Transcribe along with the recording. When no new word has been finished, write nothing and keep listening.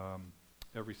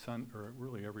every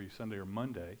Sunday or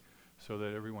Monday, so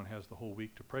that everyone has the whole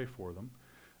week to pray for them.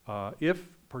 If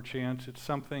perchance it's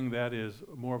something that is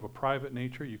more of a private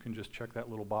nature, you can just check that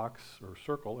little box or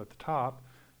circle at the top,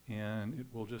 and it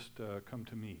will just come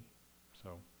to me.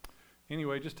 So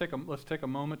anyway, let's take a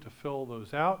moment to fill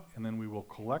those out, and then we will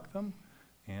collect them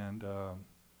and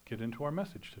get into our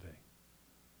message today.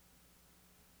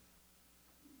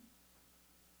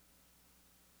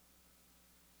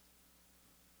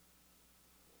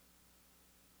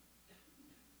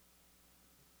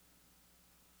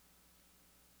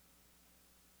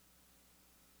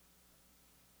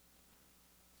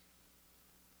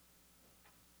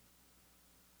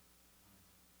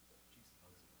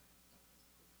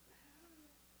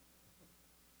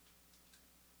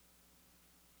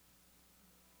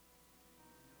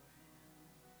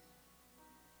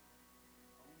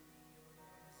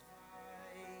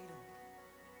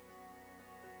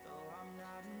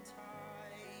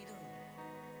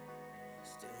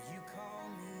 Still you call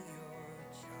me your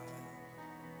child.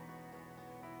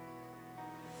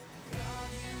 God,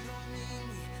 you don't need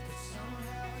me, but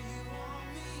somehow you want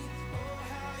me. Oh,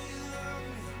 how you love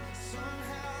me.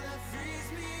 Somehow that frees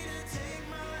me to take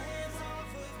my hands off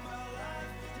of my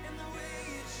life and the way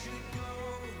it should go.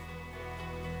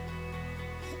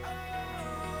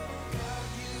 Oh, God,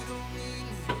 you don't need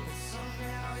me, but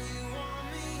somehow you want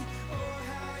me. Oh,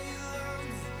 how you love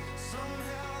me.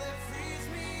 Somehow that frees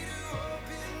me to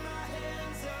open my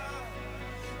hands up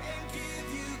and give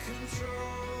you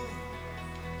control.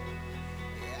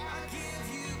 Yeah, I give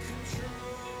you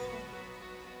control.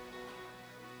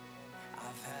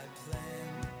 I've had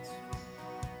plans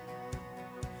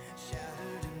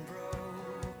shattered and broken.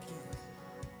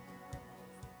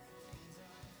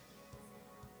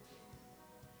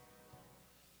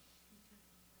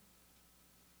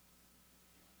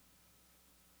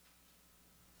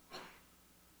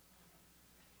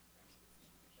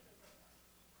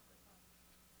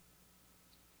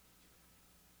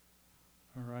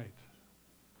 All right.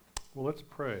 Well, let's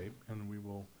pray, and we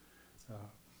will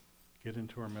get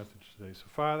into our message today. So,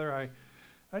 Father,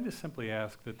 I just simply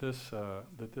ask that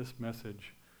this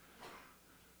message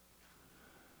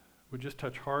would just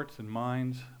touch hearts and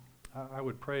minds. I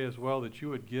would pray as well that you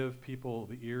would give people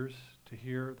the ears to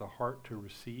hear, the heart to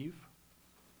receive.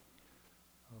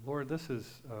 Lord, this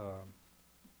is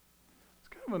it's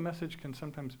kind of a message can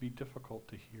sometimes be difficult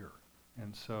to hear.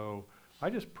 And so I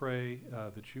just pray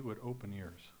that you would open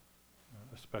ears,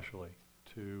 especially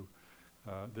to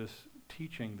this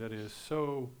teaching that is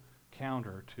so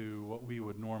counter to what we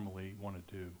would normally want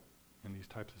to do in these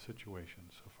types of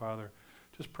situations. So, Father,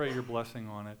 just pray your blessing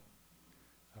on it.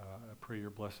 I pray your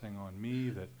blessing on me,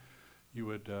 that you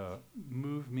would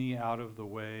move me out of the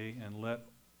way and let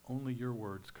only your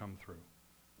words come through.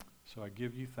 So I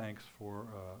give you thanks for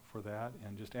that,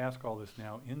 and just ask all this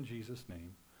now in Jesus'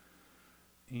 name.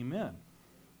 Amen.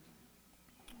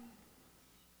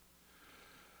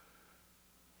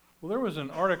 Well, there was an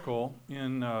article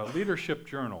in Leadership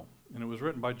Journal, and it was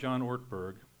written by John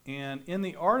Ortberg. And in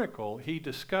the article, he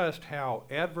discussed how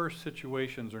adverse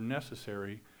situations are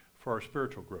necessary for our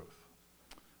spiritual growth.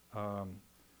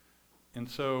 And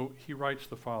so he writes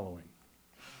the following.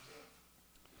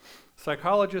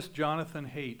 Psychologist Jonathan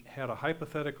Haidt had a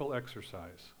hypothetical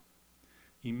exercise.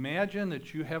 Imagine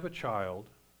that you have a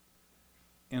child,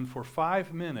 and for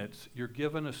 5 minutes, you're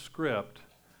given a script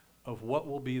of what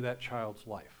will be that child's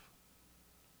life.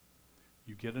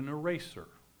 You get an eraser.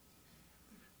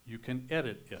 You can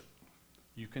edit it.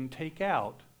 You can take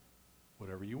out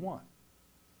whatever you want.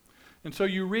 And so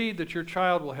you read that your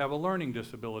child will have a learning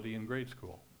disability in grade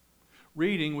school.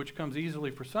 Reading, which comes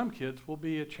easily for some kids, will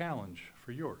be a challenge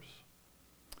for yours.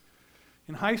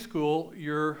 In high school,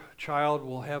 your child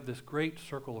will have this great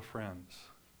circle of friends.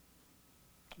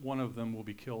 One of them will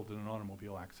be killed in an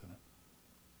automobile accident.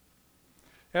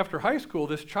 After high school,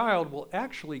 this child will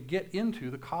actually get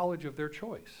into the college of their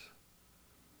choice.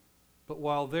 But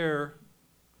while there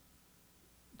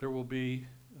will be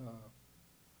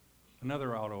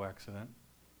another auto accident,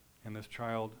 and this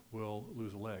child will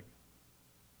lose a leg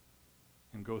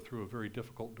and go through a very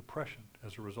difficult depression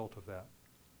as a result of that.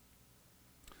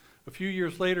 A few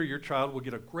years later, your child will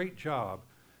get a great job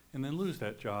and then lose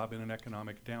that job in an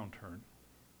economic downturn.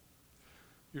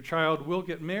 Your child will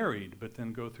get married, but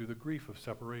then go through the grief of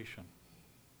separation.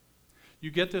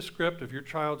 You get this script of your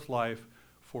child's life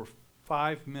for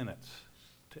 5 minutes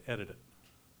to edit it.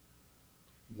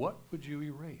 What would you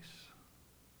erase?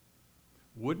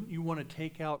 Wouldn't you want to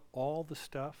take out all the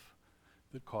stuff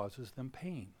that causes them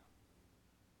pain?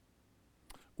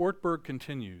 Ortberg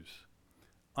continues,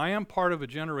 I am part of a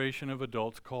generation of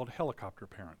adults called helicopter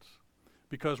parents.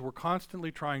 because we're constantly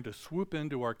trying to swoop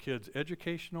into our kids'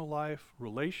 educational life,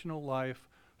 relational life,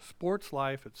 sports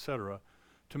life, etc.,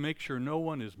 to make sure no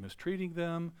one is mistreating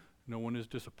them, no one is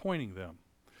disappointing them.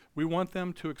 We want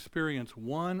them to experience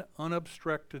one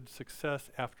unobstructed success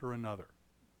after another.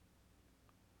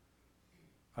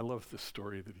 I love this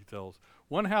story that he tells.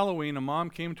 One Halloween, a mom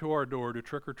came to our door to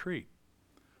trick or treat.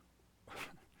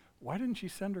 Why didn't she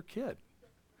send her kid?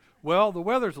 Well, the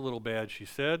weather's a little bad, she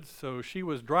said, so she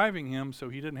was driving him so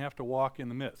he didn't have to walk in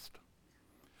the mist.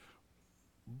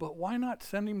 But why not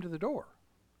send him to the door?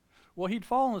 Well, he'd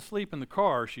fallen asleep in the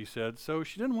car, she said, so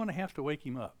she didn't want to have to wake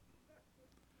him up.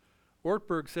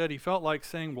 Ortberg said he felt like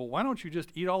saying, well, why don't you just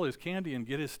eat all his candy and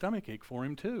get his stomach ache for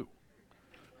him too?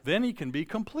 Then he can be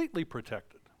completely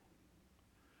protected.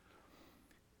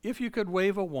 If you could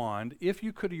wave a wand, if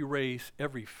you could erase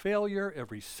every failure,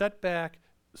 every setback,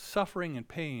 suffering and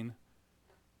pain,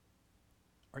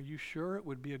 are you sure it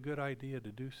would be a good idea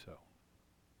to do so?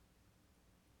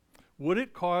 Would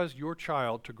it cause your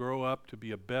child to grow up to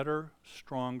be a better,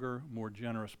 stronger, more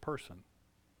generous person?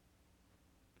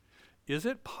 Is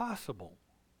it possible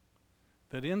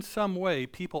that in some way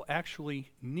people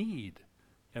actually need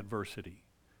adversity,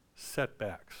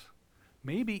 setbacks,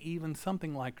 maybe even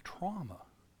something like trauma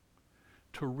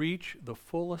to reach the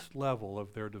fullest level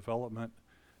of their development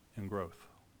and growth?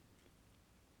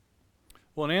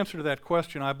 Well, in answer to that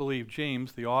question, I believe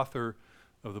James, the author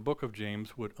of the book of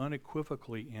James, would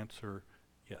unequivocally answer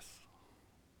yes.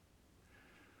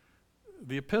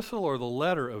 The epistle or the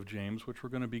letter of James, which we're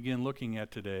going to begin looking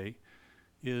at today,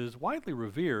 is widely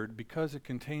revered because it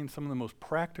contains some of the most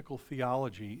practical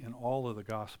theology in all of the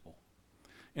gospel.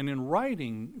 And in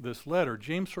writing this letter,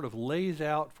 James sort of lays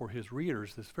out for his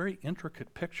readers this very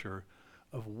intricate picture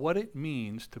of what it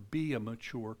means to be a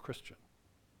mature Christian.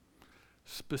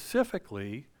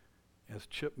 Specifically, as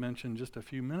Chip mentioned just a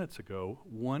few minutes ago,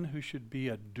 one who should be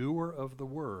a doer of the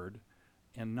word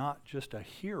and not just a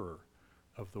hearer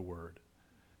of the word,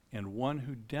 and one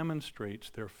who demonstrates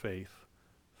their faith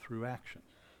through action.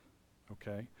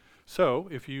 Okay? So,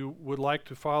 if you would like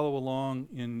to follow along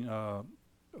in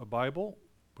a Bible,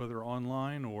 whether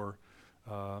online or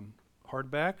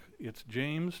hardback, it's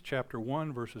James chapter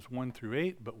 1, verses 1 through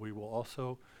 8, but we will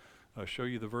also show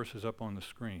you the verses up on the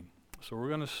screen. So we're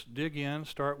going to dig in,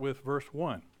 start with verse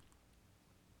 1.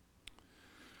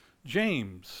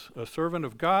 James, a servant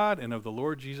of God and of the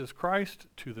Lord Jesus Christ,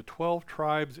 to the 12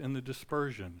 tribes in the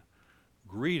dispersion,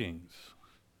 greetings.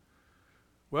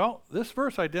 Well, this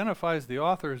verse identifies the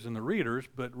authors and the readers,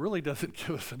 but really doesn't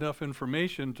give us enough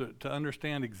information to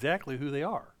understand exactly who they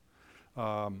are.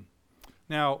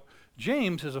 Now,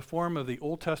 James is a form of the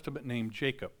Old Testament name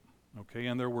Jacob, okay,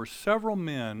 and there were several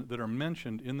men that are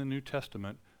mentioned in the New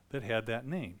Testament that had that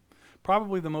name.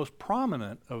 Probably the most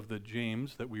prominent of the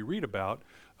James that we read about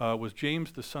was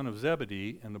James, the son of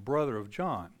Zebedee and the brother of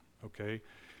John. Okay,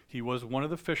 he was one of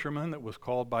the fishermen that was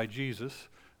called by Jesus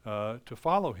to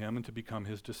follow him and to become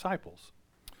his disciples.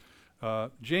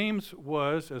 James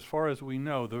was, as far as we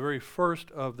know, the very first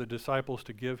of the disciples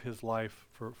to give his life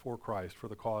for Christ, for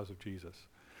the cause of Jesus.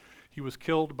 He was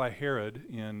killed by Herod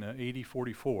in AD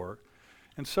 44.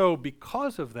 And so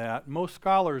because of that, most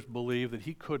scholars believe that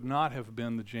he could not have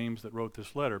been the James that wrote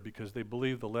this letter because they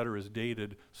believe the letter is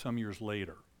dated some years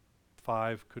later.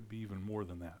 5, could be even more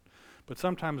than that. But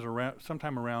sometime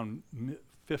around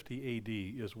 50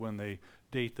 AD is when they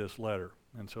date this letter.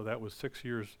 And so that was 6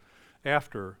 years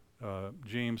after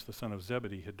James, the son of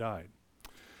Zebedee, had died.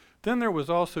 Then there was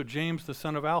also James, the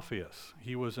son of Alphaeus.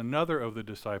 He was another of the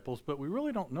disciples, but we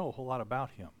really don't know a whole lot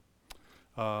about him.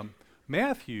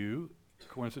 Matthew,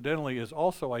 coincidentally, is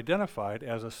also identified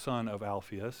as a son of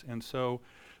Alphaeus, and so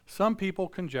some people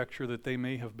conjecture that they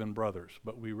may have been brothers,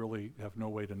 but we really have no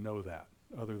way to know that,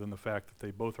 other than the fact that they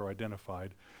both are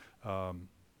identified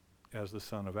as the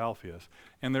son of Alphaeus.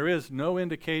 And there is no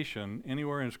indication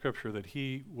anywhere in Scripture that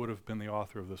he would have been the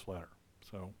author of this letter,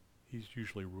 so he's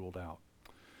usually ruled out.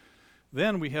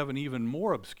 Then we have an even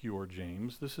more obscure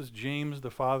James. This is James,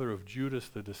 the father of Judas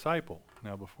the disciple.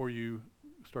 Now, before you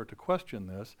start to question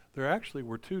this, there actually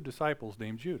were 2 disciples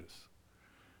named Judas.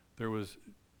 There was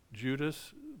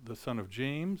Judas, the son of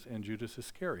James, and Judas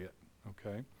Iscariot,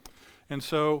 okay? And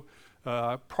so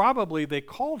probably they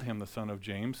called him the son of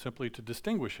James simply to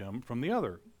distinguish him from the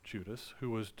other Judas,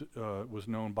 who was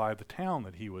known by the town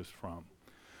that he was from.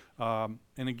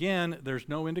 And again, there's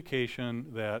no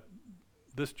indication that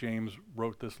this James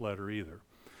wrote this letter either.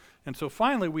 And so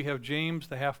finally we have James,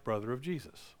 the half-brother of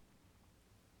Jesus.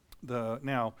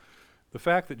 Now, the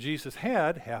fact that Jesus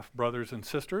had half-brothers and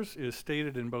sisters is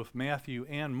stated in both Matthew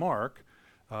and Mark,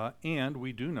 and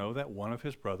we do know that one of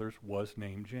his brothers was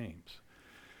named James.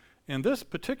 And this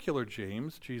particular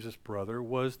James, Jesus' brother,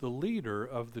 was the leader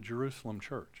of the Jerusalem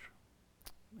church.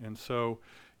 And so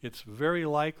it's very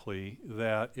likely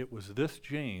that it was this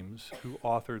James who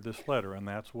authored this letter, and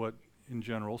that's what, in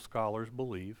general, scholars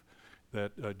believe,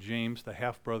 that James, the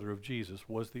half-brother of Jesus,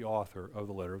 was the author of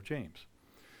the letter of James.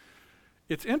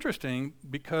 It's interesting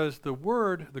because the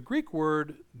Greek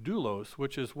word doulos,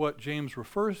 which is what James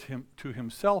refers to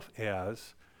himself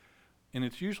as, and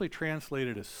it's usually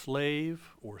translated as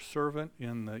slave or servant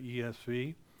in the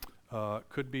ESV,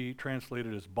 could be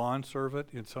translated as bondservant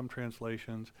in some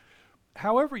translations.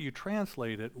 However you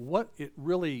translate it, what it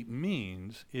really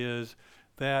means is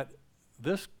that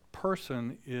this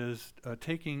person is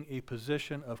taking a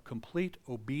position of complete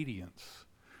obedience,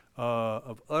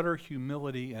 of utter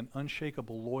humility and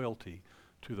unshakable loyalty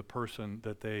to the person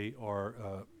that they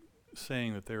are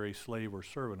saying that they're a slave or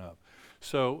servant of.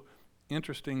 So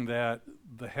interesting that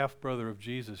the half-brother of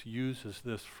Jesus uses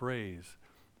this phrase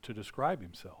to describe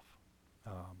himself.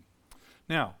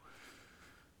 Now,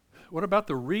 what about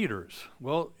the readers?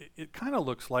 Well, it kind of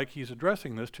looks like he's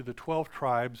addressing this to the 12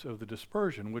 tribes of the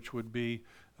dispersion, which would be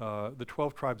the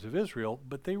 12 tribes of Israel,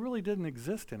 but they really didn't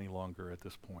exist any longer at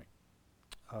this point.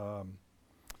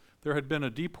 There had been a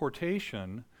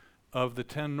deportation of the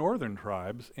 10 northern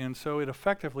tribes, and so it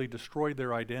effectively destroyed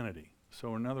their identity.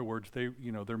 So in other words,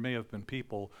 there may have been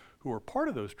people who were part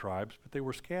of those tribes, but they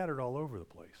were scattered all over the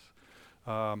place.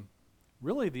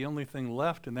 Really, the only thing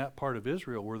left in that part of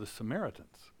Israel were the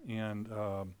Samaritans, and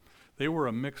they were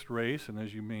a mixed race, and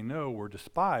as you may know, were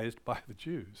despised by the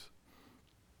Jews.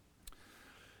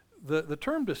 The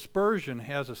term dispersion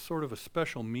has a sort of a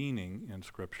special meaning in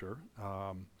Scripture.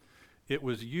 It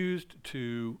was used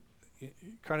to,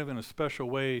 kind of in a special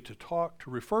way, to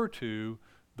refer to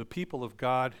the people of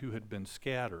God who had been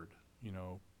scattered,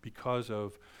 because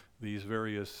of these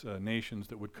various nations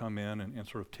that would come in and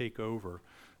sort of take over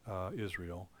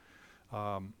Israel.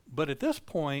 But at this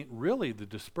point, really, the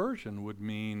dispersion would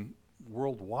mean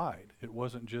worldwide. It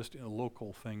wasn't just a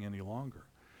local thing any longer.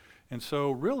 And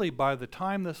so really, by the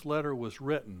time this letter was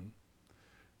written,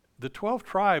 the 12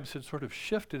 tribes had sort of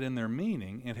shifted in their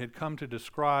meaning and had come to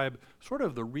describe sort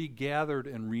of the regathered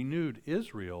and renewed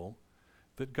Israel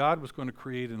that God was going to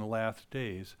create in the last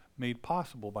days, made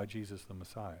possible by Jesus the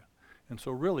Messiah. And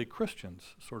so really,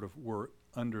 Christians sort of were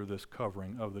under this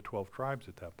covering of the 12 tribes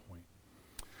at that point.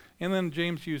 And then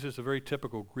James uses a very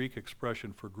typical Greek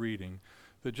expression for greeting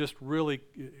that just really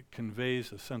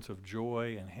conveys a sense of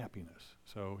joy and happiness.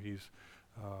 So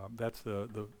that's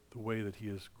the way that he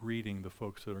is greeting the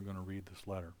folks that are going to read this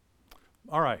letter.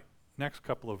 All right, next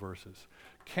couple of verses.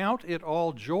 Count it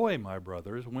all joy, my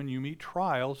brothers, when you meet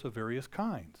trials of various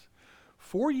kinds.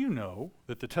 For you know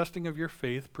that the testing of your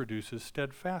faith produces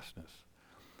steadfastness.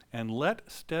 And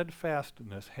let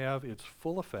steadfastness have its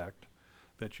full effect,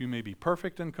 that you may be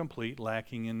perfect and complete,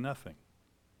 lacking in nothing.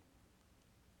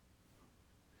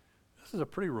 This is a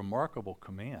pretty remarkable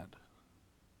command.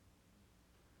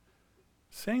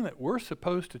 Saying that we're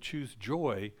supposed to choose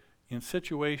joy in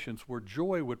situations where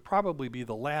joy would probably be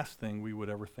the last thing we would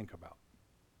ever think about.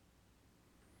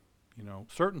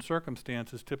 Certain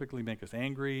circumstances typically make us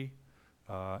angry,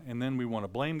 and then we want to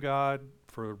blame God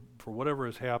for whatever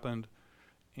has happened.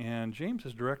 And James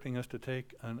is directing us to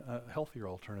take a healthier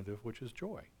alternative, which is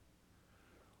joy.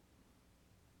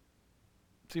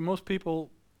 See, most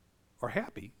people are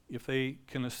happy if they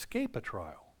can escape a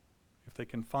trial, if they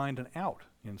can find an out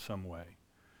in some way.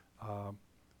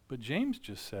 But James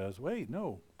just says, wait,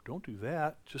 no, don't do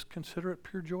that. Just consider it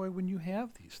pure joy when you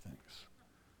have these things.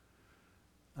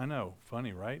 I know,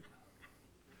 funny, right?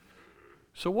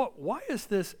 So why is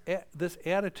this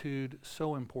attitude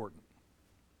so important?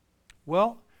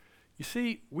 Well, you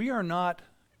see, we are not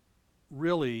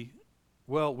really,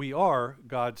 we are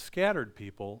God's scattered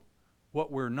people.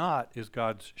 What we're not is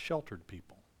God's sheltered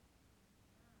people.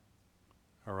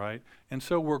 All right? And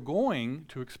so we're going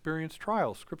to experience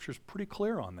trials. Scripture's pretty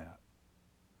clear on that.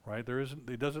 Right?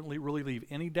 It doesn't really leave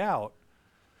any doubt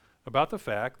about the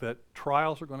fact that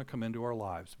trials are going to come into our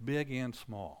lives, big and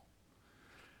small.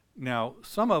 Now,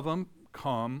 some of them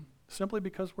come simply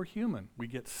because we're human. We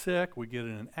get sick, we get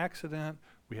in an accident,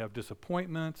 we have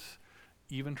disappointments,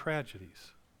 even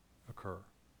tragedies occur.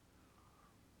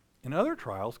 And other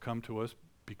trials come to us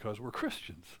because we're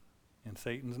Christians, and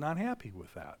Satan's not happy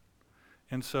with that.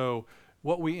 And so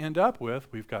what we end up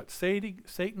with, we've got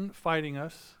Satan fighting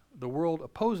us, the world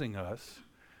opposing us,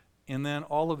 and then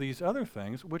all of these other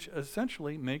things, which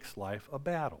essentially makes life a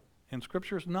battle. And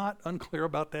Scripture's not unclear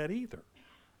about that either,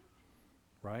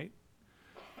 right?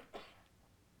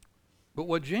 But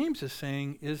what James is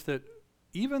saying is that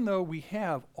even though we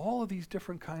have all of these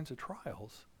different kinds of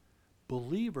trials,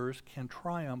 believers can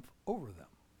triumph over them.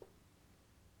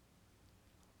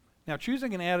 Now,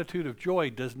 choosing an attitude of joy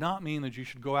does not mean that you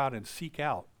should go out and seek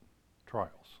out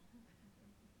trials,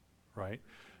 right?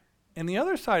 And the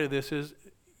other side of this is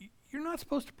you're not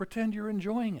supposed to pretend you're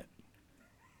enjoying it.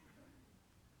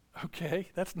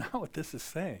 Okay? That's not what this is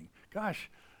saying. Gosh,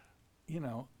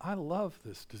 I love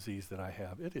this disease that I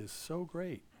have. It is so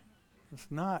great. It's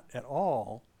not at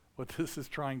all what this is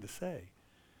trying to say.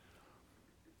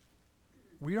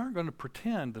 We aren't going to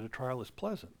pretend that a trial is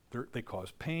pleasant. They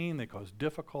cause pain, they cause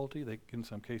difficulty, in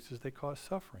some cases they cause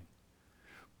suffering.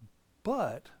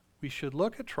 But we should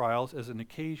look at trials as an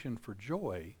occasion for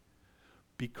joy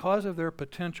because of their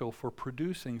potential for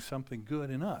producing something good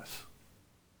in us.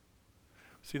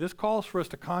 See, this calls for us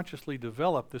to consciously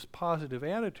develop this positive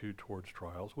attitude towards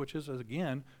trials, which is,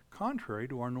 again, contrary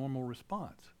to our normal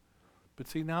response. But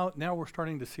see, now we're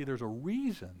starting to see there's a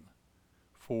reason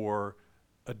for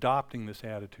adopting this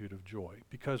attitude of joy,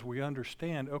 because we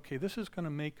understand, okay, this is going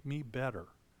to make me better,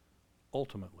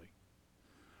 ultimately.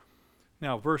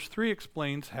 Now, verse 3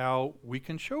 explains how we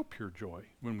can show pure joy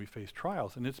when we face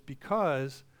trials, and it's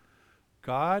because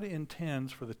God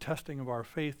intends for the testing of our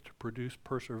faith to produce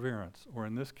perseverance, or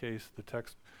in this case, the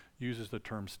text uses the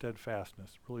term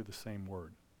steadfastness, really the same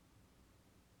word.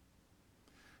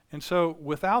 And so,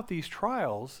 without these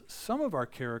trials, some of our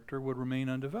character would remain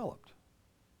undeveloped.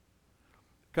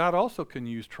 God also can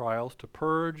use trials to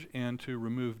purge and to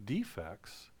remove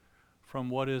defects from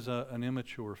what is an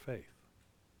immature faith.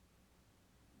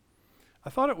 I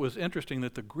thought it was interesting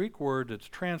that the Greek word that's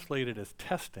translated as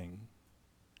testing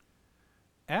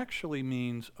actually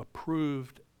means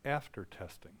approved after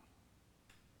testing.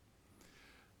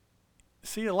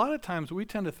 See, a lot of times we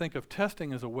tend to think of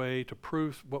testing as a way to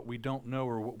prove what we don't know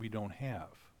or what we don't have.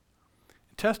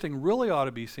 Testing really ought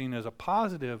to be seen as a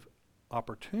positive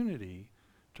opportunity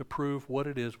to prove what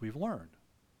it is we've learned.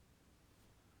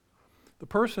 The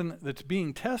person that's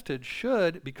being tested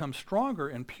should become stronger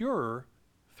and purer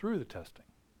through the testing.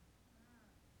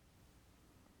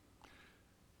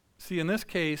 See, in this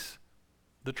case,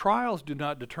 the trials do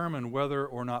not determine whether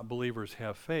or not believers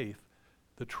have faith.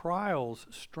 The trials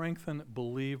strengthen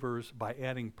believers by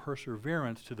adding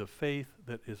perseverance to the faith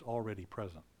that is already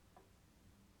present.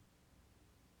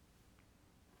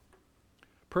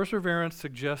 Perseverance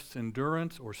suggests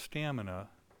endurance or stamina,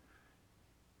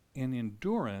 and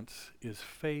endurance is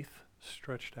faith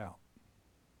stretched out.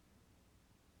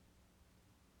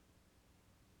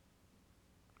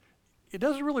 It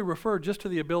doesn't really refer just to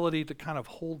the ability to kind of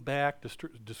hold back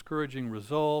discouraging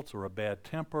results or a bad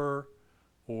temper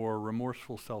or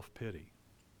remorseful self-pity.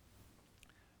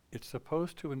 It's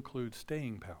supposed to include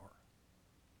staying power.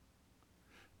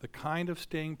 The kind of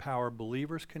staying power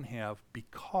believers can have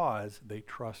because they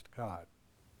trust God.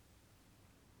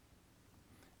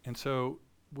 And so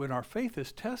when our faith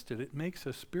is tested, it makes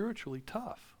us spiritually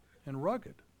tough and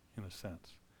rugged, in a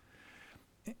sense.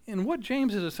 And what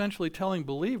James is essentially telling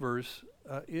believers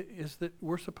is that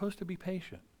we're supposed to be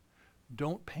patient.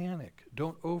 Don't panic.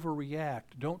 Don't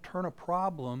overreact. Don't turn a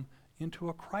problem into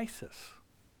a crisis.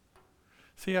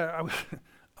 See, I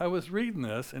was reading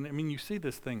this, and I mean, you see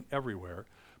this thing everywhere,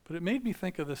 but it made me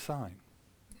think of this sign.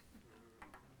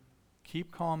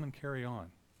 Keep calm and carry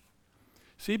on.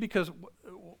 See, because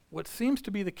what seems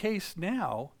to be the case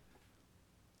now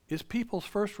is people's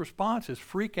first response is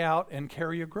freak out and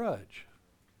carry a grudge.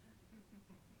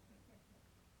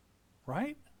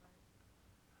 Right?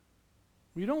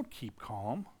 We don't keep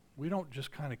calm. We don't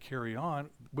just kind of carry on,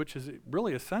 which is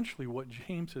really essentially what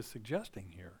James is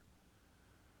suggesting here.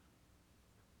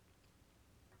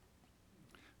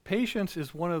 Patience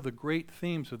is one of the great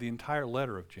themes of the entire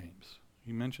letter of James.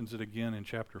 He mentions it again in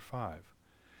chapter 5.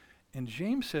 And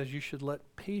James says you should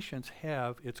let patience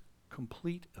have its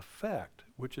complete effect,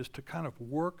 which is to kind of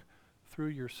work through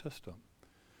your system.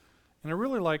 And I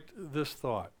really liked this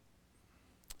thought.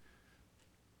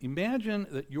 Imagine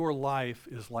that your life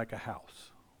is like a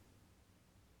house.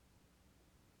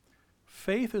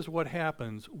 Faith is what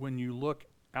happens when you look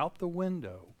out the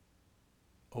window,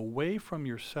 away from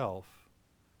yourself,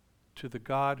 to the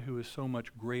God who is so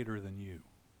much greater than you.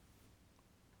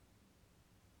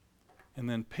 And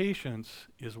then patience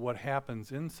is what happens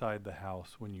inside the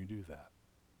house when you do that.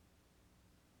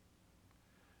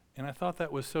 And I thought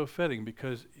that was so fitting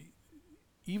because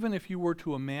even if you were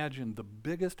to imagine the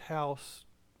biggest house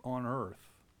on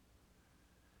earth,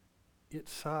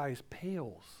 its size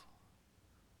pales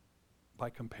by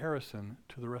comparison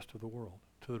to the rest of the world,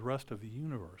 to the rest of the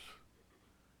universe,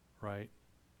 right?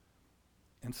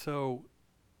 And so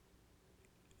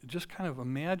just kind of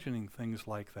imagining things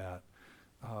like that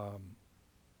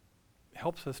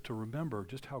helps us to remember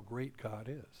just how great God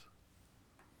is.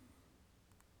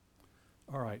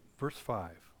 All right, verse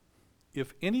 5.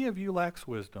 If any of you lacks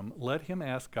wisdom, let him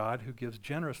ask God who gives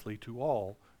generously to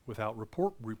all without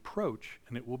reproach,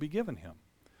 and it will be given him.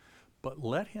 But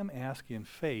let him ask in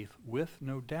faith with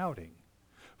no doubting.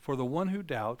 For the one who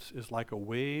doubts is like a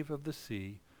wave of the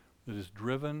sea that is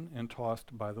driven and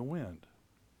tossed by the wind.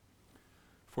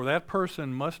 For that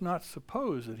person must not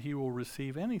suppose that he will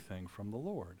receive anything from the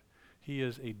Lord. He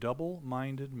is a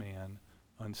double-minded man,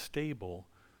 unstable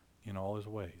in all his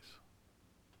ways.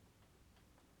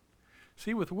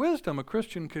 See, with wisdom, a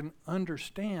Christian can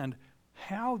understand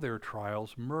how their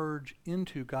trials merge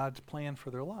into God's plan for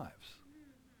their lives.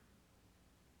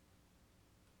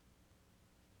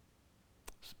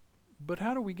 But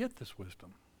how do we get this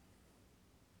wisdom?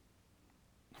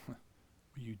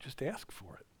 You just ask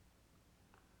for it.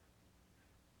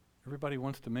 Everybody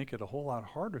wants to make it a whole lot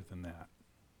harder than that.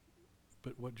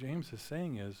 But what James is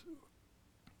saying is,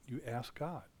 you ask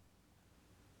God.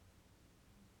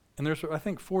 And there's, I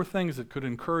think, 4 things that could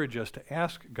encourage us to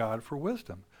ask God for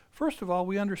wisdom. First of all,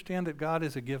 we understand that God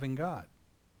is a giving God.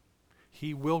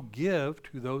 He will give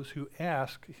to those who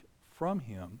ask from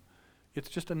him. It's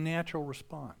just a natural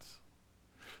response.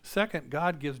 Second,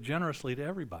 God gives generously to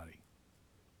everybody.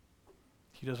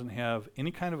 He doesn't have any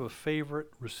kind of a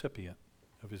favorite recipient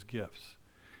of his gifts.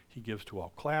 He gives to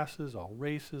all classes, all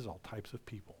races, all types of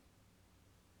people.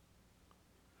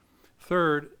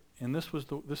 Third, and this is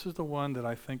the one that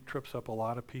I think trips up a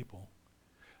lot of people,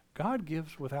 God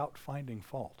gives without finding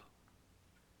fault.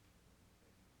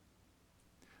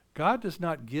 God does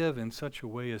not give in such a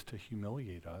way as to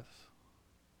humiliate us.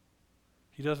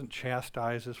 He doesn't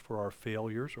chastise us for our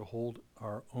failures or hold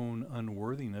our own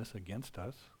unworthiness against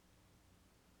us.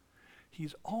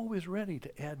 He's always ready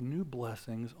to add new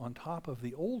blessings on top of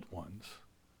the old ones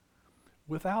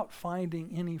without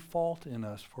finding any fault in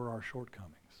us for our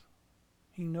shortcomings.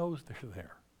 He knows they're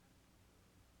there.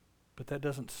 But that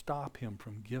doesn't stop him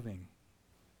from giving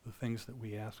the things that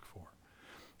we ask for.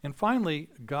 And finally,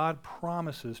 God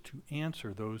promises to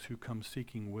answer those who come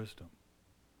seeking wisdom.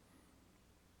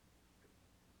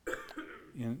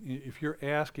 If you're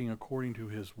asking according to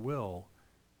his will,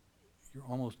 you're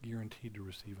almost guaranteed to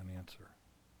receive an answer.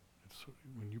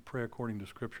 When you pray according to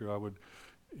Scripture, I would,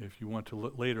 if you want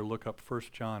to later, look up 1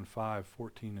 John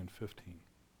 5:14 and 15.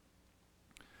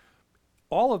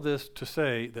 All of this to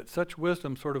say that such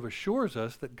wisdom sort of assures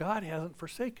us that God hasn't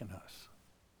forsaken us.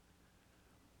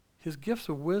 His gifts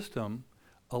of wisdom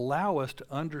allow us to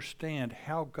understand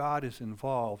how God is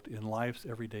involved in life's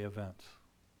everyday events.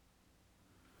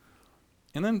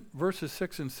 And then verses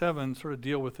 6 and 7 sort of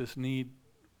deal with this need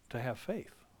to have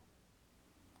faith.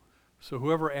 So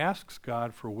whoever asks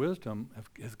God for wisdom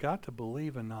has got to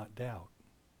believe and not doubt.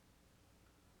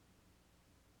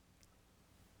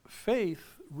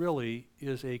 Faith really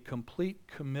is a complete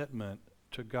commitment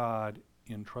to God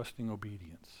in trusting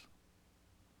obedience.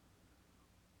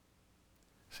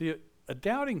 See, a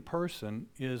doubting person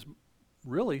is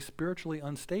really spiritually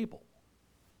unstable.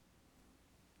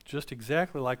 Just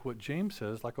exactly like what James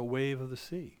says, like a wave of the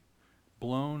sea,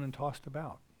 blown and tossed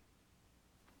about.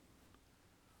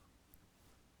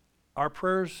 Our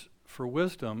prayers for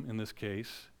wisdom, in this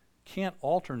case, can't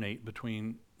alternate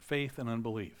between faith and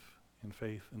unbelief, and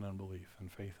faith and unbelief,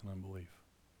 and faith and unbelief.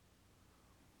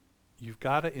 You've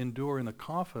got to endure in the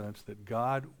confidence that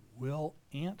God will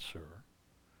answer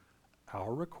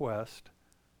our request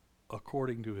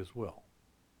according to his will.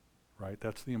 Right?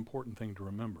 That's the important thing to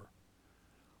remember.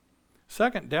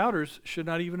 Second, doubters should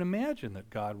not even imagine that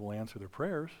God will answer their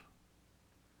prayers.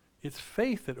 It's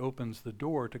faith that opens the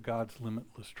door to God's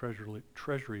limitless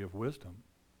treasury of wisdom.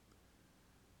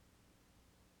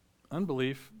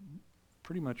 Unbelief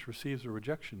pretty much receives a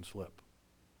rejection slip.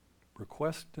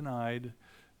 Request denied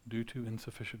due to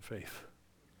insufficient faith.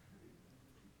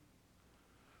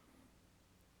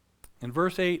 And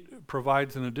verse 8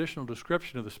 provides an additional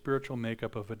description of the spiritual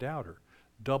makeup of a doubter.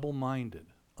 Double-minded,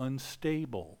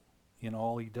 unstable in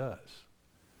all he does.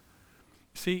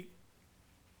 See,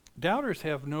 doubters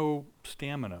have no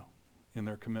stamina in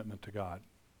their commitment to God.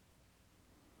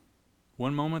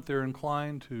 One moment they're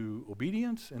inclined to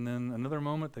obedience, and then another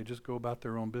moment they just go about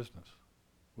their own business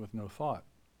with no thought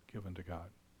given to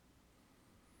God.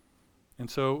 And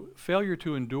so failure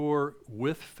to endure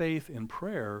with faith in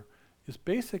prayer is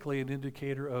basically an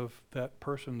indicator of that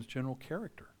person's general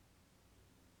character.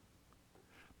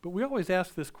 But we always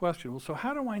ask this question, well, so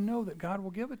how do I know that God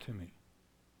will give it to me?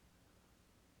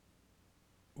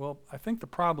 Well, I think the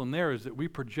problem there is that we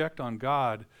project on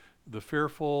God the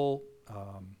fearful,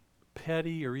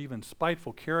 petty, or even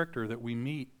spiteful character that we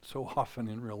meet so often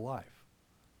in real life.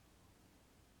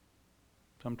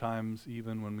 sometimes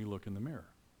even when we look in the mirror.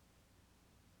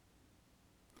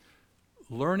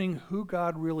 Learning who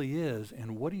God really is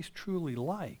and what he's truly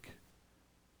like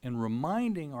and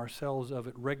reminding ourselves of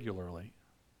it regularly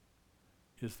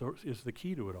is the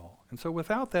key to it all. And so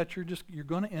without that, you're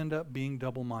going to end up being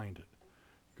double-minded.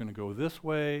 You're going to go this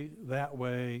way, that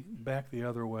way, back the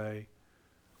other way.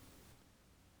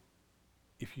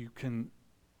 If you can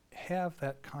have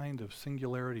that kind of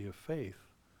singularity of faith,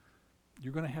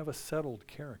 you're going to have a settled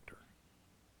character.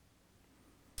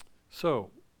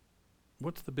 So,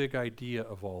 what's the big idea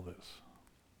of all this?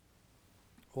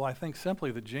 Well, I think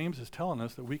simply that James is telling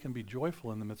us that we can be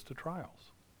joyful in the midst of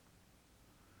trials.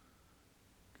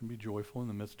 Can be joyful in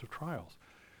the midst of trials.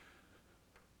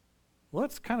 Well,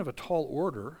 that's kind of a tall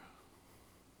order.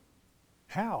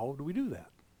 How do we do that?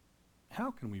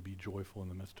 How can we be joyful in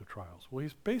the midst of trials? Well,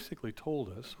 he's basically told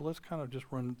us, so let's kind of just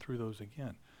run through those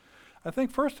again. I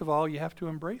think, first of all, you have to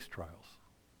embrace trials.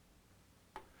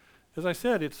 As I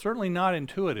said, it's certainly not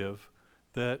intuitive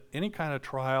that any kind of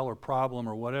trial or problem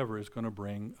or whatever is going to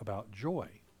bring about joy.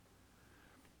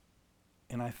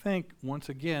 And I think, once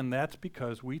again, that's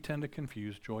because we tend to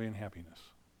confuse joy and happiness,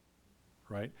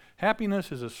 right?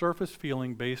 Happiness is a surface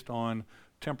feeling based on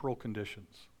temporal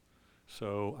conditions.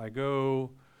 So I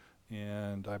go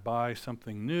and I buy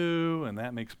something new, and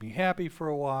that makes me happy for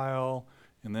a while,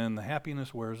 and then the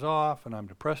happiness wears off, and I'm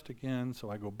depressed again, so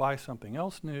I go buy something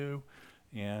else new,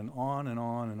 and on and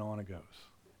on and on it goes,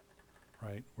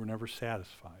 right? We're never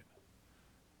satisfied.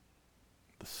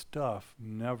 The stuff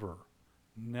never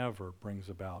brings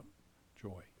about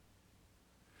joy.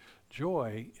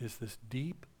 Joy is this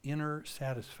deep inner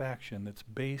satisfaction that's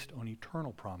based on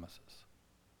eternal promises.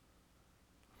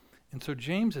 And so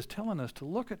James is telling us to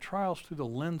look at trials through the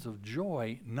lens of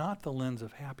joy, not the lens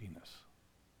of happiness.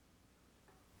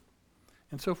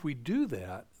 And so if we do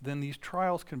that, then these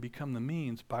trials can become the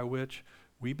means by which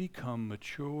we become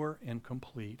mature and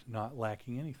complete, not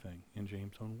lacking anything, in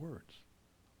James' own words.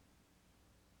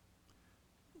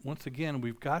 Once again,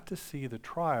 we've got to see the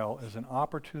trial as an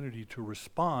opportunity to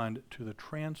respond to the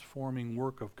transforming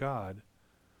work of God,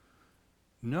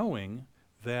 knowing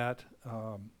that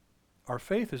our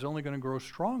faith is only going to grow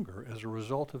stronger as a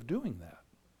result of doing that.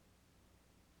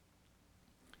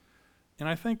 And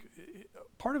I think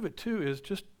part of it too is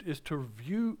to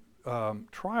view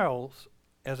trials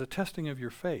as a testing of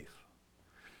your faith.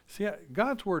 See,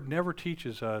 God's word never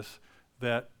teaches us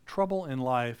that trouble in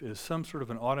life is some sort of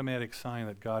an automatic sign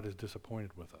that God is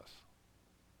disappointed with us.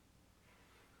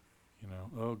 You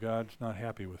know, oh, God's not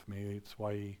happy with me. It's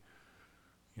why he,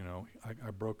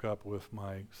 I broke up with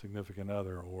my significant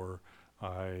other, or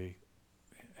I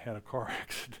had a car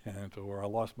accident, or I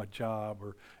lost my job,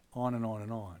 or on and on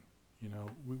and on. You know,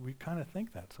 we kind of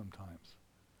think that sometimes.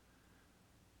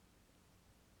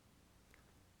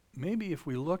 Maybe if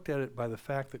we looked at it by the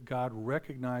fact that God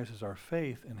recognizes our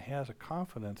faith and has a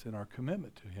confidence in our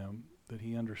commitment to him, that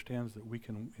he understands that we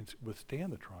can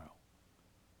withstand the trial.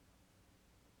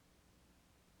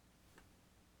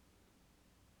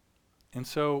 And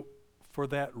so, for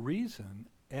that reason,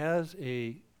 as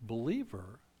a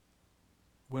believer,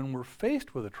 when we're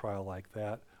faced with a trial like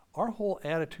that, our whole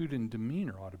attitude and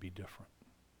demeanor ought to be different.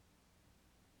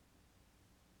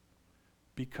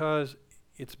 Because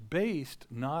it's based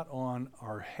not on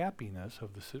our happiness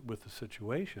with the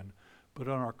situation, but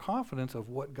on our confidence of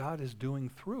what God is doing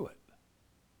through it,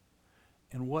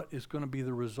 and what is going to be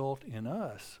the result in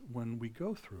us when we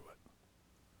go through it.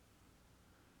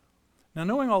 Now,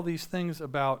 knowing all these things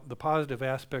about the positive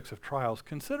aspects of trials,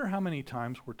 consider how many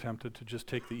times we're tempted to just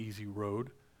take the easy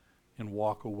road and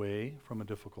walk away from a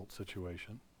difficult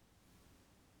situation.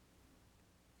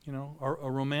 You know, a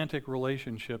romantic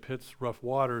relationship hits rough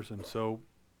waters, and so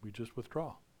we just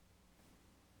withdraw.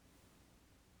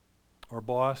 Our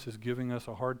boss is giving us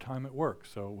a hard time at work,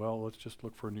 so, well, let's just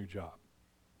look for a new job.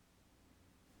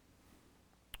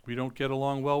 We don't get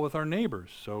along well with our neighbors,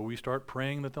 so we start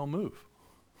praying that they'll move.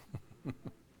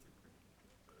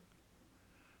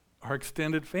 Our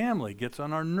extended family gets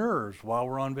on our nerves while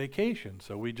we're on vacation,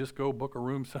 so we just go book a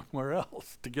room somewhere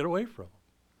else to get away from them.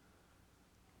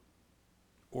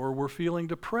 Or we're feeling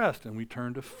depressed and we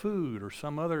turn to food or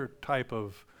some other type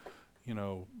of,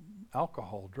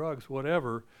 alcohol, drugs,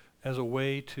 whatever, as a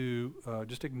way to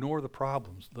just ignore the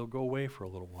problems. They'll go away for a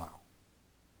little while.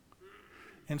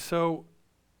 And so,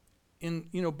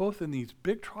 both in these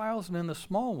big trials and in the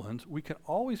small ones, we can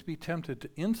always be tempted to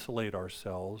insulate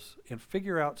ourselves and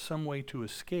figure out some way to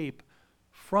escape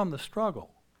from the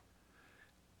struggle.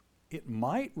 It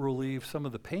might relieve some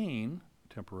of the pain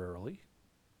temporarily,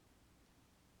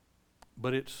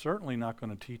 but it's certainly not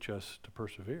going to teach us to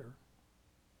persevere.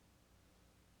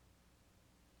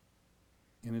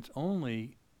 And it's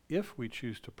only if we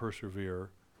choose to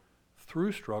persevere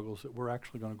through struggles that we're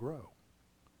actually going to grow.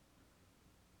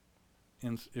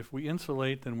 And if we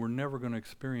insulate, then we're never going to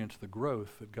experience the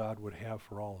growth that God would have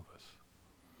for all of us.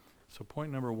 So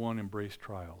point number 1, embrace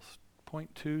trials.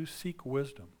 Point 2, seek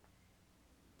wisdom.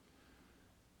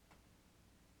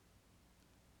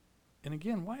 And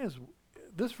again, why is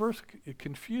this verse, it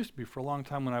confused me for a long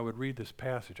time when I would read this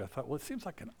passage. I thought, well, it seems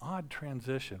like an odd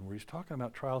transition where he's talking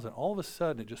about trials and all of a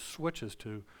sudden it just switches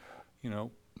to,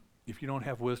 if you don't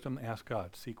have wisdom, ask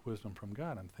God, seek wisdom from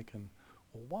God. I'm thinking,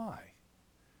 well, why?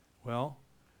 Well,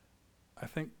 I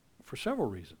think for several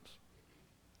reasons.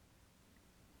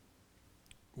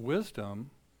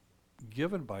 Wisdom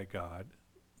given by God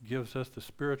gives us the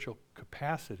spiritual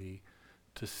capacity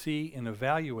to see and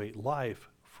evaluate life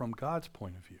from God's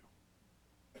point of view,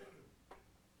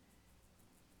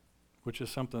 which is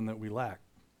something that we lack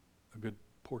a good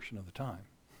portion of the time.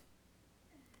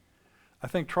 I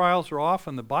think trials are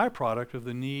often the byproduct of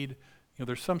the need,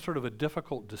 there's some sort of a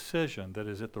difficult decision that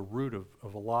is at the root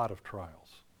of a lot of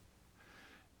trials.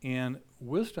 And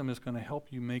wisdom is going to help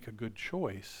you make a good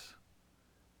choice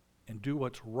and do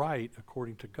what's right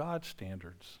according to God's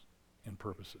standards and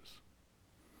purposes.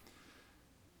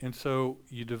 And so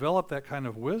you develop that kind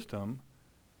of wisdom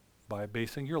by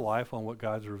basing your life on what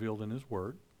God's revealed in His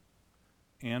Word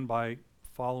and by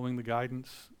following the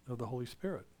guidance of the Holy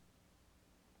Spirit.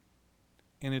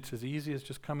 And it's as easy as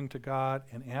just coming to God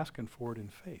and asking for it in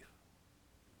faith.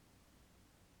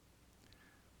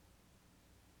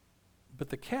 But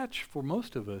the catch for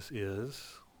most of us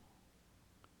is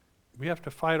we have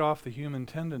to fight off the human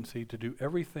tendency to do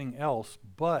everything else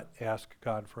but ask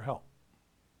God for help.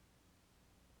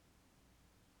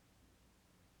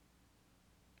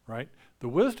 Right? The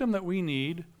wisdom that we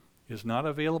need is not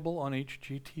available on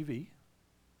HGTV.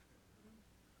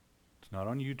 It's not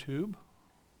on YouTube.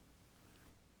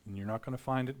 And you're not going to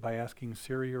find it by asking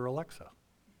Siri or Alexa.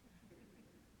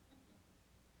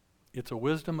 It's a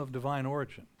wisdom of divine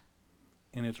origin,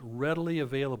 and it's readily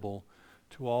available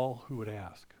to all who would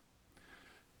ask.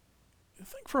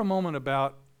 Think for a moment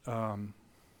about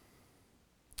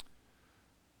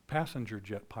passenger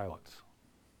jet pilots.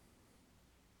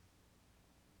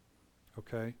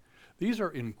 Okay? These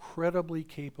are incredibly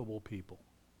capable people.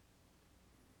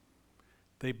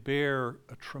 They bear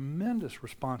a tremendous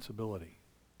responsibility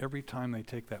every time they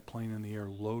take that plane in the air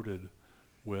loaded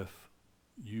with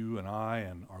you and I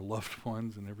and our loved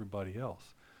ones and everybody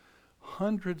else.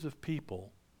 Hundreds of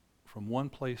people from one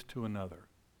place to another,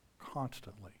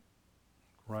 constantly,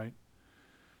 right?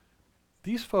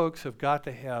 These folks have got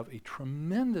to have a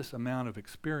tremendous amount of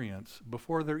experience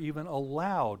before they're even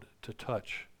allowed to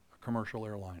touch a commercial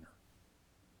airliner.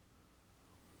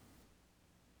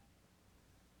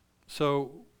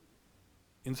 So,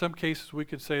 in some cases, we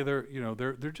could say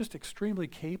they're just extremely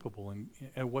capable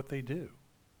at what they do.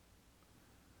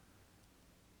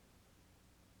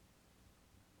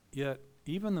 Yet,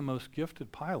 even the most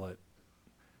gifted pilot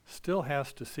still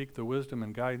has to seek the wisdom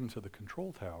and guidance of the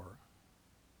control tower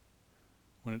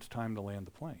when it's time to land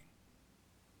the plane.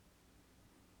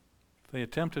 If they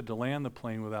attempted to land the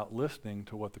plane without listening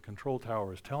to what the control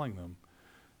tower is telling them,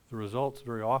 the results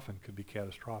very often could be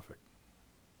catastrophic.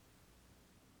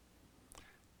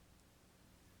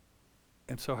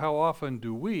 And so how often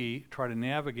do we try to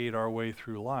navigate our way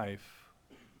through life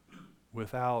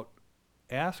without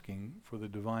asking for the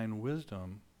divine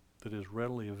wisdom that is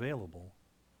readily available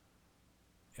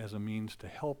as a means to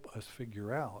help us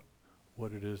figure out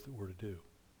what it is that we're to do?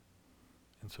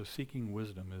 And so seeking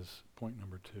wisdom is point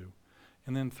number 2.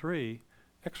 And then 3,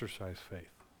 exercise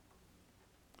faith.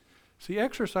 See,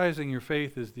 exercising your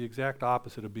faith is the exact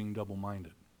opposite of being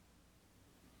double-minded.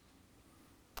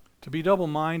 To be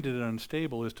double-minded and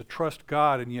unstable is to trust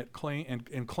God and yet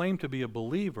claim to be a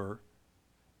believer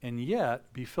and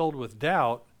yet be filled with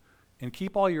doubt and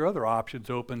keep all your other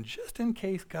options open just in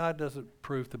case God doesn't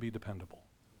prove to be dependable.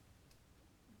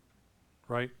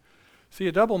 Right? See,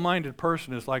 a double-minded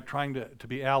person is like trying to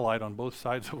be allied on both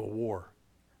sides of a war.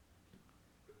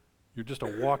 You're just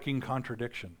a walking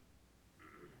contradiction.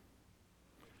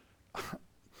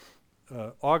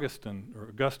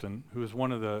 Augustine, who is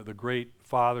one of the great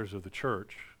fathers of the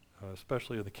church,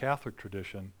 especially of the Catholic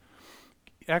tradition,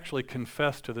 actually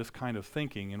confessed to this kind of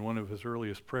thinking in one of his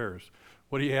earliest prayers.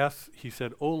 What he asks, he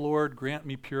said, "O Lord, grant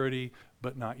me purity,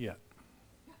 but not yet."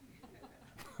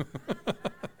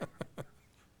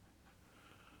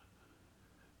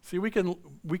 See, we can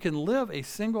live a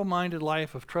single-minded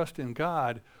life of trust in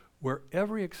God where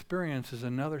every experience is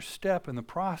another step in the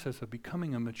process of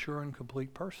becoming a mature and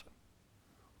complete person.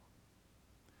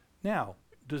 Now,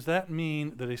 does that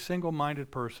mean that a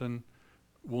single-minded person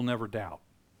will never doubt?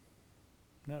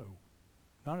 No,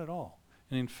 not at all.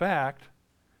 And in fact,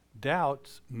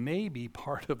 doubts may be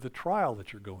part of the trial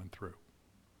that you're going through.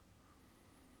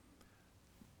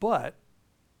 But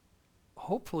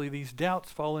hopefully these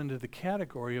doubts fall into the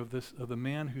category of the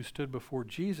man who stood before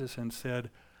Jesus and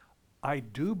said, I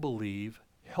do believe,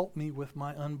 help me with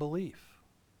my unbelief.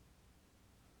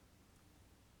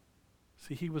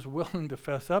 See, he was willing to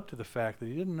fess up to the fact that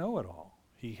he didn't know it all.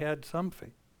 He had some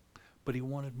faith, but he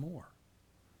wanted more.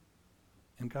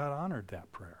 And God honored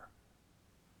that prayer.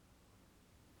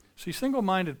 See,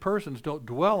 single-minded persons don't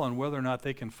dwell on whether or not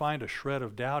they can find a shred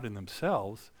of doubt in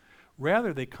themselves.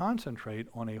 Rather, they concentrate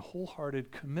on a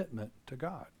wholehearted commitment to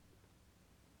God.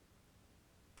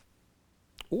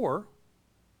 Or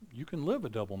you can live a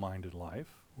double-minded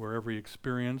life where every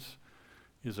experience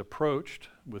is approached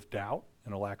with doubt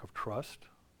and a lack of trust.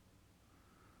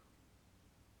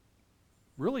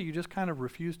 Really, you just kind of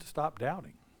refuse to stop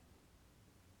doubting.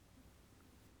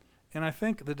 And I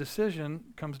think the decision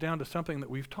comes down to something that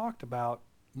we've talked about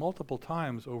multiple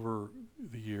times over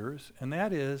the years, and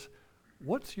that is,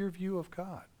 what's your view of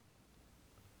God?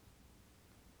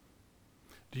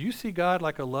 Do you see God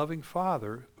like a loving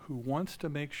father who wants to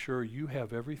make sure you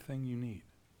have everything you need?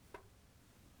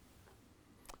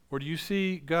 Or do you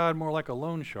see God more like a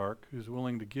loan shark who's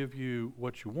willing to give you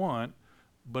what you want,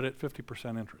 but at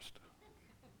 50% interest?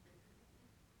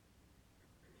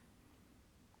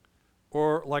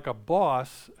 Or like a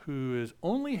boss who is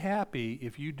only happy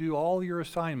if you do all your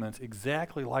assignments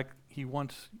exactly like he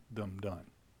wants them done?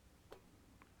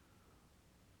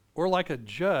 Or like a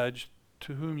judge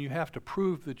to whom you have to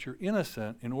prove that you're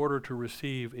innocent in order to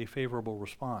receive a favorable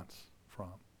response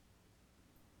from?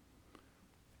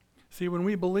 See, when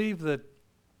we believe that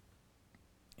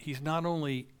he's not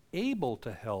only able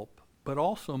to help, but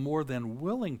also more than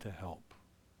willing to help,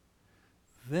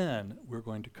 then we're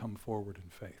going to come forward in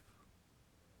faith.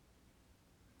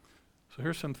 So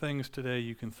here's some things today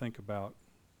you can think about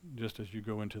just as you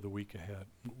go into the week ahead,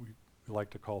 what we like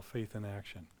to call faith in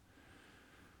action.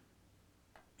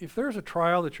 If there's a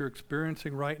trial that you're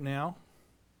experiencing right now,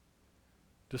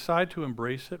 decide to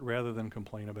embrace it rather than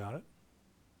complain about it.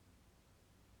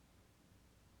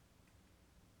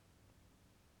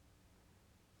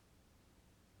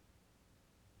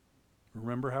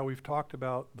 Remember how we've talked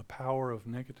about the power of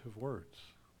negative words.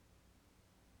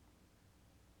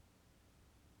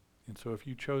 And so if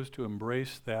you chose to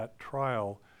embrace that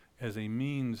trial as a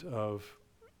means of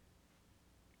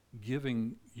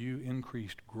giving you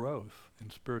increased growth in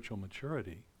spiritual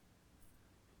maturity,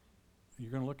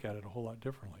 you're going to look at it a whole lot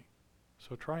differently.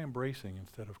 So try embracing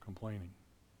instead of complaining.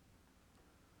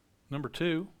 Number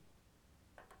 2,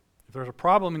 if there's a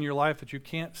problem in your life that you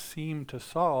can't seem to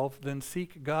solve, then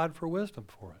seek God for wisdom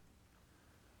for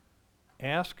it.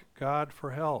 Ask God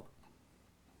for help.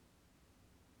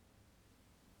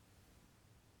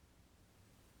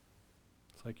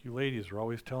 It's like you ladies are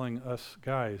always telling us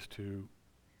guys to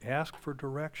ask for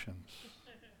directions.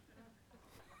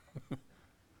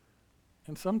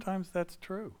 And sometimes that's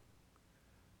true.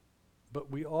 But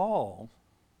we all,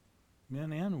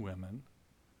 men and women,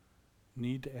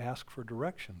 need to ask for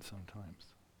direction sometimes.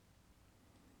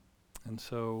 And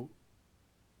so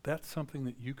that's something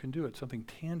that you can do. It's something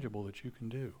tangible that you can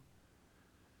do.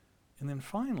 And then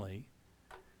finally,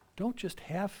 don't just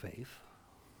have faith,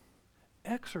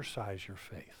 exercise your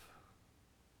faith.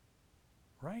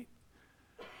 Right?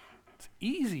 It's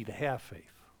easy to have faith.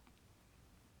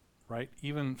 Right?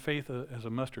 Even faith as a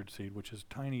mustard seed, which is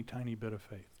a tiny, tiny bit of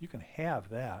faith. You can have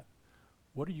that.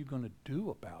 What are you going to do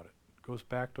about it? It goes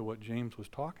back to what James was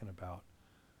talking about.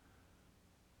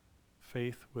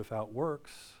 Faith without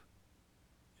works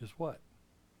is what?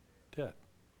 Dead.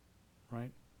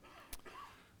 Right?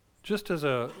 Just as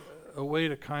a way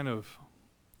to kind of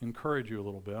encourage you a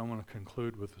little bit, I want to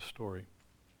conclude with a story.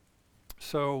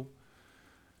 So,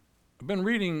 I've been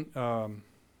reading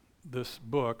this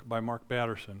book by Mark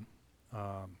Batterson,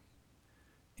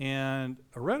 and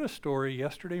I read a story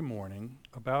yesterday morning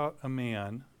about a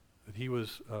man that he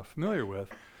was familiar with,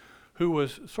 who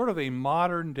was sort of a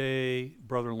modern day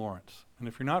Brother Lawrence. And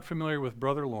if you're not familiar with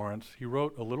Brother Lawrence, he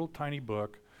wrote a little tiny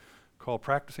book called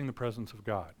Practicing the Presence of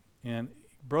God. And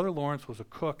Brother Lawrence was a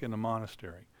cook in a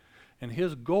monastery. And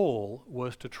his goal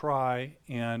was to try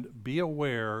and be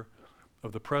aware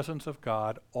of the presence of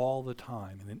God all the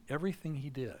time and in everything he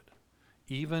did,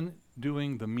 even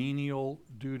doing the menial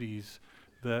duties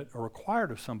that are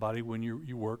required of somebody when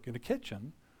you work in a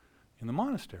kitchen in the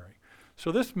monastery.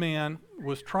 So this man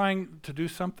was trying to do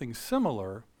something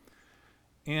similar,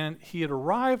 And he had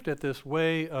arrived at this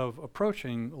way of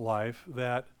approaching life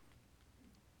that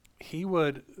he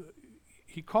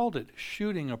called it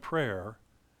shooting a prayer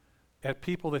at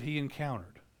people that he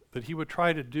encountered, that he would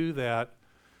try to do that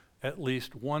at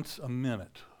least once a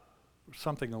minute, or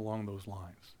something along those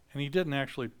lines. And he didn't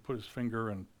actually put his finger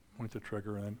and point the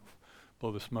trigger and then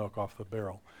blow the smoke off the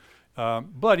barrel.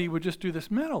 But he would just do this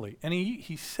mentally. And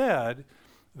he said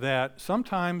that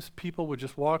sometimes people would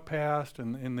just walk past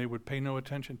and they would pay no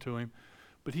attention to him.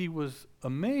 But he was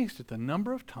amazed at the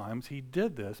number of times he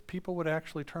did this. People would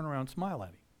actually turn around and smile at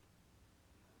him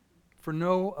for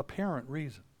no apparent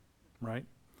reason, right?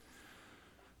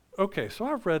 Okay, so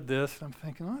I've read this and I'm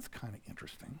thinking, oh, that's kind of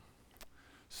interesting.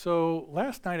 So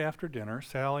last night after dinner,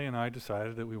 Sally and I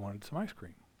decided that we wanted some ice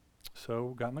cream. So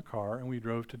we got in the car and we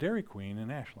drove to Dairy Queen in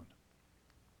Ashland.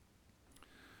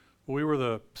 Well, we were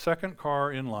the second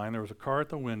car in line. There was a car at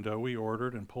the window. We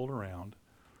ordered and pulled around.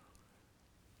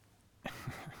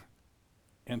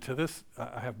 And to this,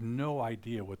 I have no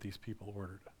idea what these people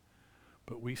ordered.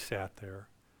 But we sat there,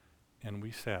 and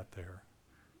we sat there,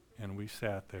 and we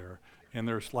sat there. And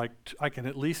there's like, I can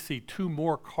at least see 2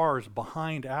 more cars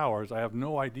behind ours. I have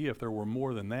no idea if there were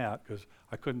more than that because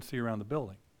I couldn't see around the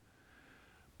building.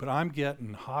 But I'm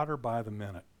getting hotter by the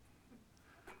minute.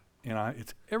 And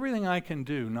it's everything I can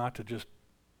do not to just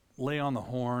lay on the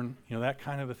horn, that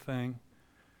kind of a thing.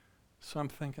 So I'm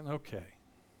thinking, okay,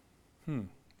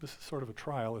 this is sort of a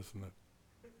trial, isn't it?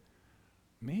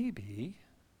 Maybe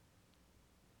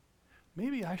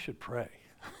I should pray.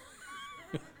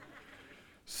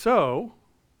 So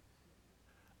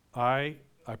I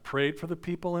prayed for the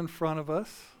people in front of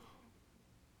us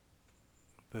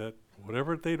that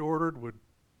whatever they'd ordered would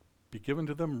be given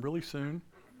to them really soon,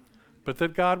 but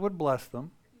that God would bless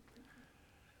them.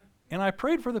 And I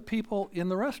prayed for the people in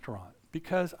the restaurant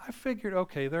because I figured,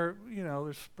 okay,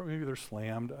 maybe they're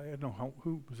slammed. I don't know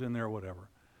who was in there or whatever.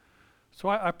 So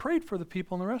I prayed for the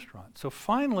people in the restaurant. So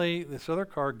finally, this other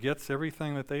car gets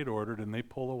everything that they'd ordered and they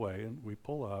pull away and we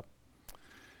pull up.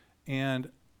 And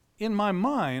in my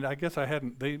mind, I guess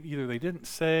they didn't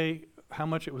say how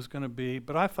much it was going to be,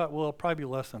 but I thought, well, it'll probably be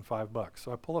less than $5.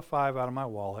 So I pull a 5 out of my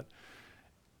wallet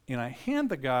and I hand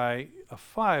the guy a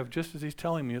 5 just as he's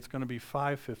telling me it's going to be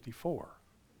 $5.54.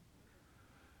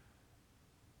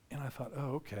 And I thought,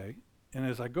 oh, okay. And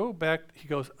as I go back, he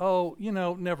goes, oh,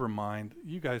 never mind.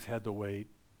 You guys had to wait.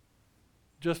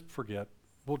 Just forget.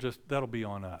 That'll be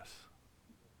on us.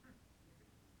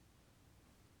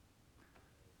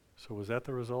 So was that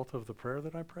the result of the prayer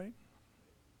that I prayed?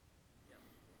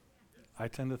 I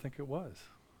tend to think it was.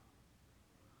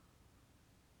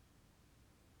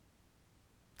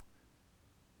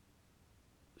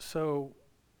 So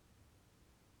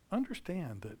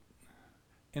understand that,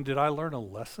 and did I learn a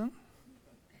lesson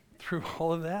through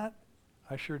all of that?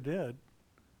 I sure did.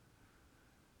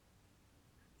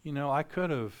 I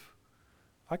could have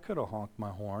honked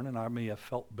my horn and I may have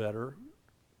felt better,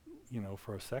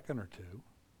 for a second or two.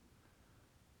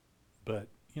 But,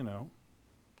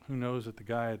 who knows that the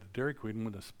guy at the Dairy Queen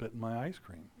would have spit in my ice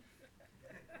cream.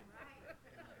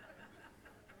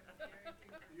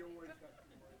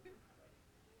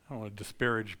 I don't want to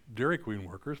disparage Dairy Queen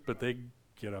workers, but they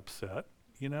get upset,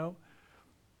 or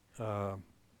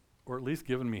at least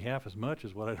given me half as much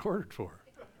as what I'd ordered for.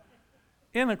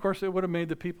 And of course, it would have made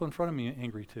the people in front of me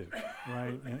angry too,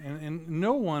 right? And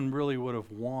no one really would have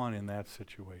won in that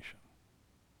situation.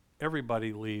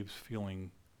 Everybody leaves feeling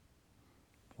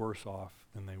worse off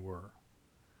than they were.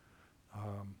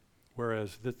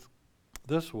 Whereas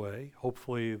this way,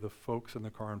 hopefully the folks in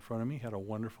the car in front of me had a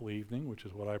wonderful evening, which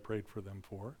is what I prayed for them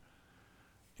for.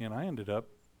 And I ended up,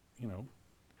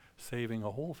 saving a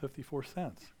whole 54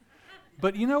 cents.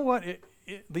 But you know what?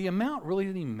 The amount really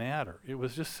didn't even matter. It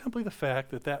was just simply the fact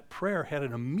that prayer had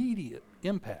an immediate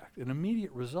impact, an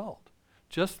immediate result.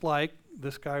 Just like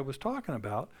this guy was talking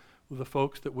about with the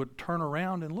folks that would turn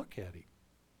around and look at him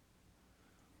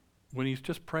when he's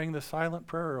just praying the silent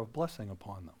prayer of blessing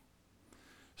upon them.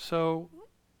 So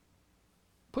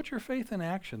put your faith in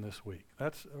action this week.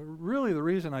 That's really the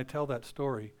reason I tell that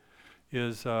story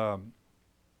is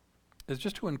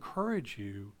just to encourage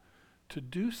you to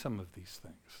do some of these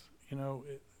things.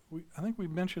 I think we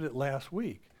mentioned it last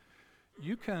week.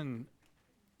 You can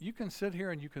sit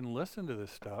here and you can listen to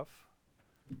this stuff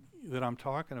that I'm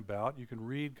talking about. You can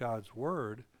read God's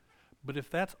word, but if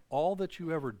that's all that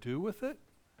you ever do with it,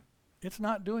 it's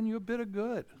not doing you a bit of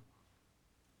good.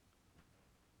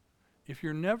 If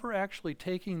you're never actually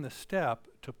taking the step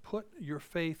to put your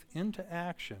faith into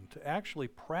action, to actually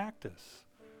practice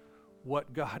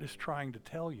what God is trying to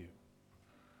tell you,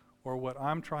 or what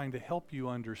I'm trying to help you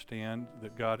understand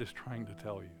that God is trying to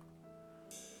tell you,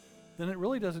 then it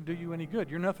really doesn't do you any good.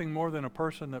 You're nothing more than a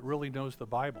person that really knows the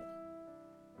Bible.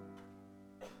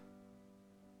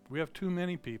 We have too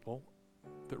many people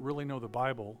that really know the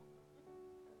Bible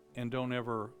and don't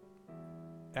ever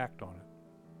act on it.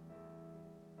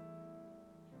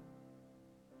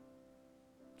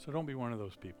 So don't be one of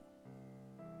those people.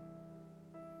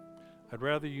 I'd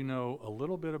rather you know a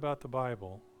little bit about the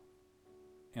Bible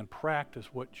and practice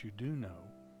what you do know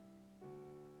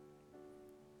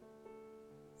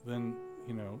than,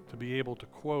 to be able to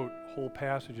quote whole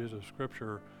passages of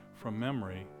Scripture from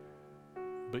memory,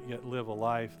 but yet live a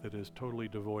life that is totally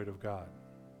devoid of God.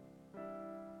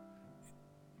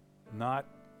 Not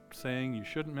saying you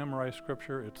shouldn't memorize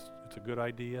Scripture. It's a good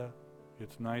idea.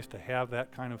 It's nice to have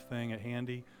that kind of thing at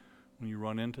handy when you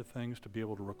run into things, to be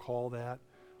able to recall that.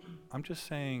 I'm just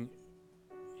saying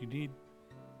you need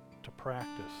to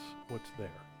practice what's there.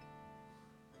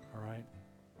 All right?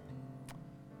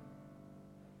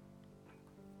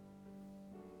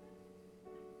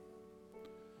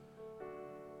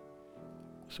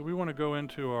 So we want to go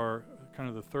into our kind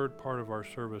of the third part of our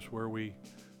service where we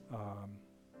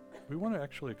want to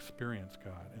actually experience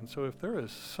God. And so if there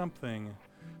is something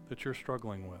that you're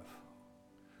struggling with,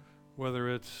 whether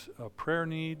it's a prayer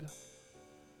need,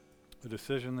 a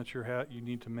decision that you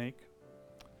need to make,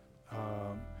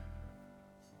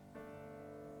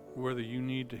 whether you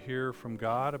need to hear from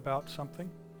God about something,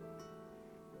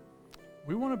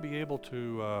 we want to be able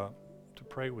to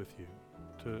pray with you,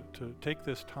 to take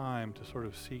this time to sort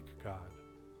of seek God,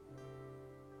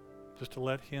 just to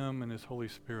let Him and His Holy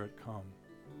Spirit come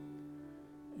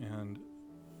and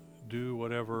do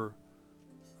whatever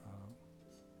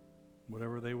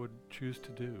they would choose to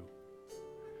do.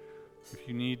 If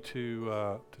you need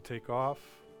to take off,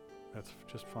 that's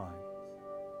just fine.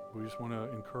 We just want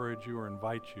to encourage you or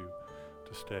invite you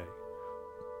to stay.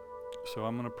 So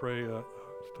I'm going to pray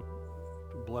just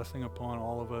a blessing upon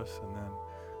all of us, and then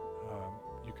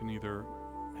you can either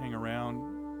hang around,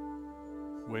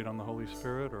 wait on the Holy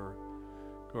Spirit, or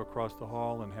go across the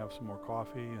hall and have some more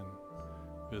coffee and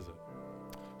visit.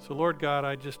 So Lord God,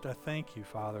 I thank you,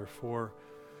 Father, for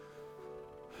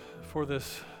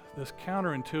this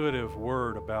counterintuitive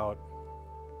word about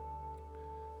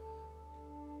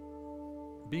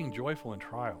being joyful in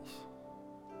trials.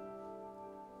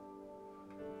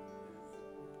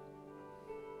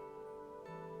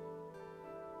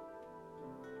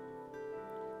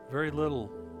 Very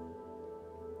little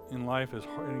in life is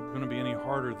going to be any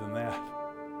harder than that.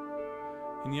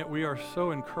 And yet we are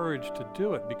so encouraged to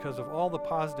do it because of all the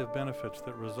positive benefits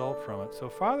that result from it. So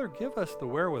Father, give us the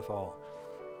wherewithal.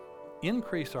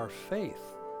 Increase our faith.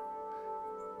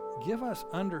 Give us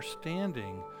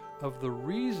understanding of the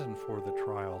reason for the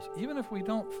trials. Even if we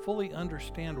don't fully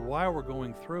understand why we're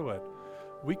going through it,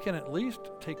 we can at least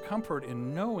take comfort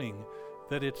in knowing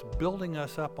that it's building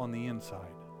us up on the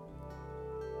inside.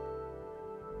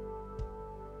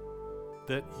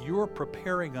 That you're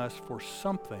preparing us for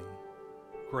something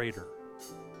greater.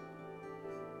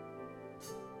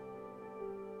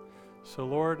 So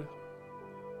Lord,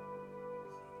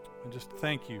 I just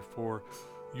thank you for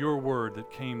your word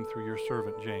that came through your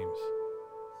servant James.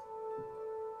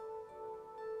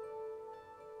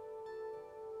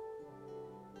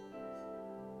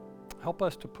 Help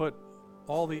us to put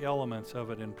all the elements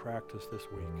of it in practice this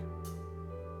week.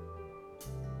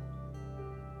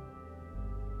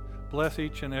 Bless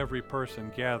each and every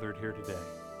person gathered here today.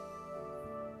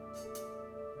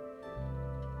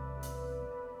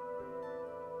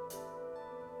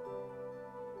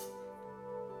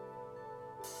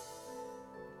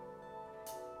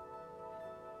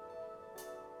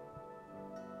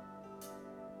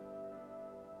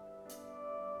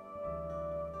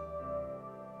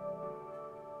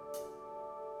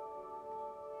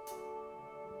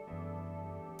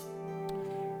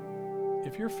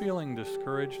 If you're feeling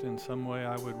discouraged in some way,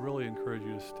 I would really encourage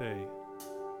you to stay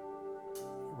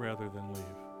rather than leave.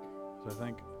 Because I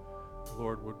think the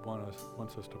Lord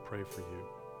wants us to pray for you.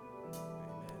 Amen.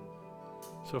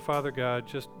 So Father God,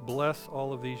 just bless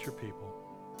all of these your people.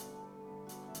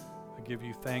 I give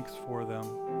you thanks for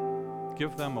them.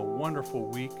 Give them a wonderful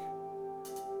week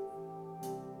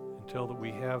until that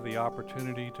we have the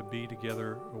opportunity to be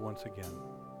together once again.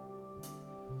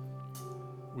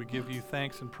 We give you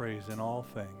thanks and praise in all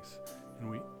things,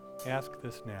 and we ask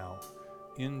this now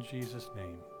in Jesus'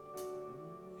 name.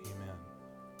 Amen.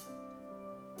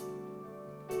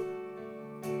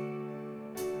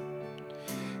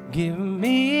 Give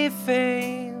me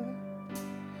faith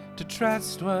to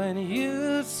trust what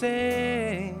you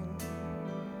say.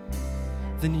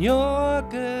 then you're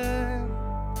good,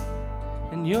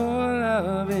 and your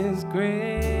love is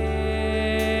great.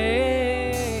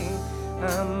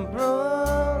 I'm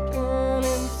broken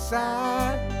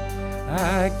inside,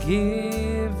 I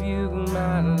give you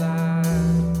my life.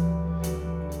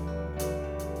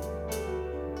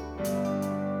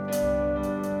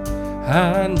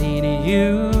 I need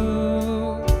you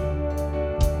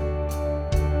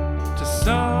to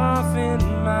soften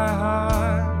my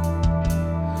heart,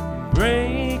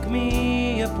 break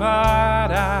me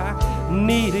apart. I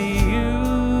need you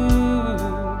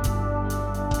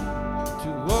to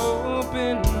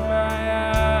open my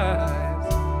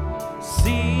eyes,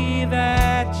 see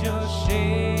that you're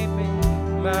shaping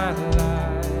my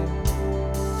life.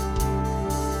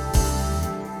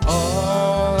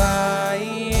 All I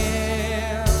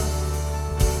am,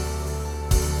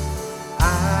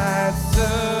 I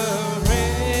surrender.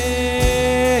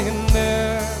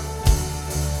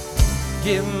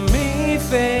 Give me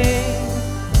faith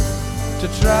to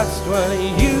trust what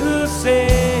you